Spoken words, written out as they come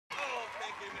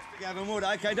Gavin Wood.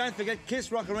 OK, don't forget,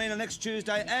 Kiss Rock Arena next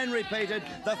Tuesday and repeated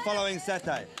the following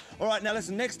Saturday. All right, now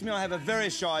listen, next to me I have a very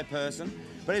shy person,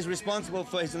 but he's responsible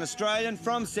for, he's an Australian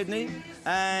from Sydney,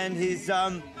 and he's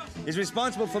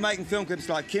responsible for making film clips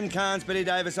like Carnes Bette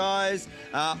Davis Eyes,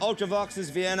 Ultravox's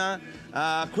Vienna,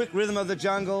 Quick Rhythm of the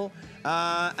Jungle,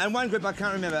 and one group I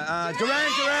can't remember, Duran.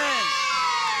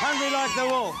 Hungry Like the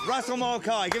Wolf, Russell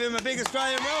Mulcahy. Give him a big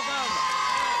Australian welcome.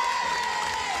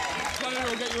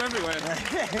 We'll get you everywhere.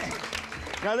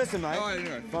 Now listen, mate. Oh,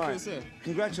 anyway. Fine. Cool, sir.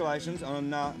 Congratulations on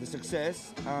the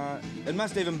success. It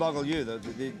must even boggle you,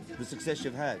 the success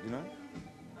you've had, you know?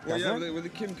 Well, yeah, with the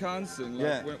Kim Carnes thing.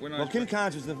 Like, yeah. When Kim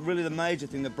Carnes was really the major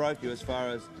thing that broke you as far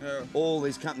as all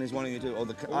these companies wanting you to do, or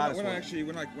the artists.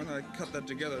 When I cut that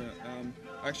together,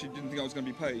 I actually didn't think I was going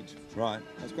to be paid. Right.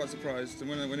 I was quite surprised, and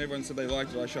when everyone said they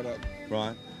liked it, I shut up.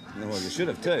 Right. Well, you should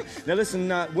have too. Now listen,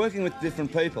 working with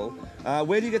different people,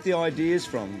 where do you get the ideas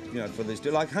from, you know, for this?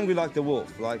 Like Hungry Like the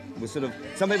Wolf, like we're sort of,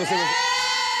 some people sort of,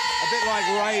 a bit like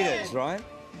Raiders, right?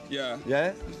 Yeah.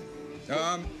 Yeah?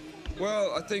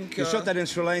 Well, I think... You shot that in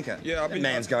Sri Lanka? Yeah, That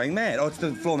man's going mad. Oh, it's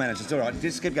the floor manager, it's all right.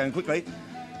 Just keep going quickly.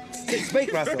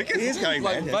 Speak, Russell. He is going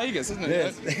like mad. Like Vegas, isn't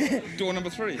it? Yes. Door number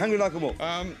 3. Hungry Like a Wolf.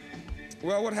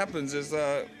 Well, what happens is,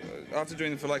 after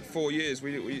doing it for like 4 years,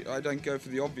 I don't go for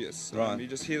the obvious. Right. You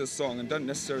just hear the song and don't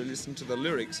necessarily listen to the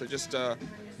lyrics. So just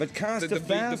but cast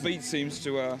the beat seems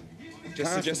to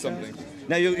just suggest something.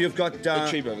 Now you've got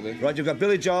cheap over there. Right, you've got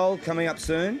Billy Joel coming up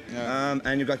soon, yeah.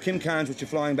 And you've got Kim Carnes, which you're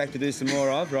flying back to do some more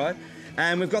of, right?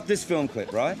 And we've got this film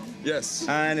clip, right? Yes.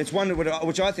 And it's one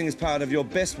which I think is part of your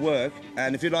best work.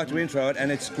 And if you'd like to intro it, and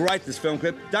it's great, this film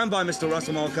clip, done by Mr.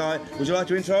 Russell Mulcahy. Would you like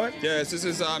to intro it? Yes, this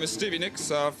is Stevie Nicks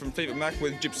from Fleetwood Mac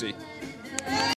with Gypsy.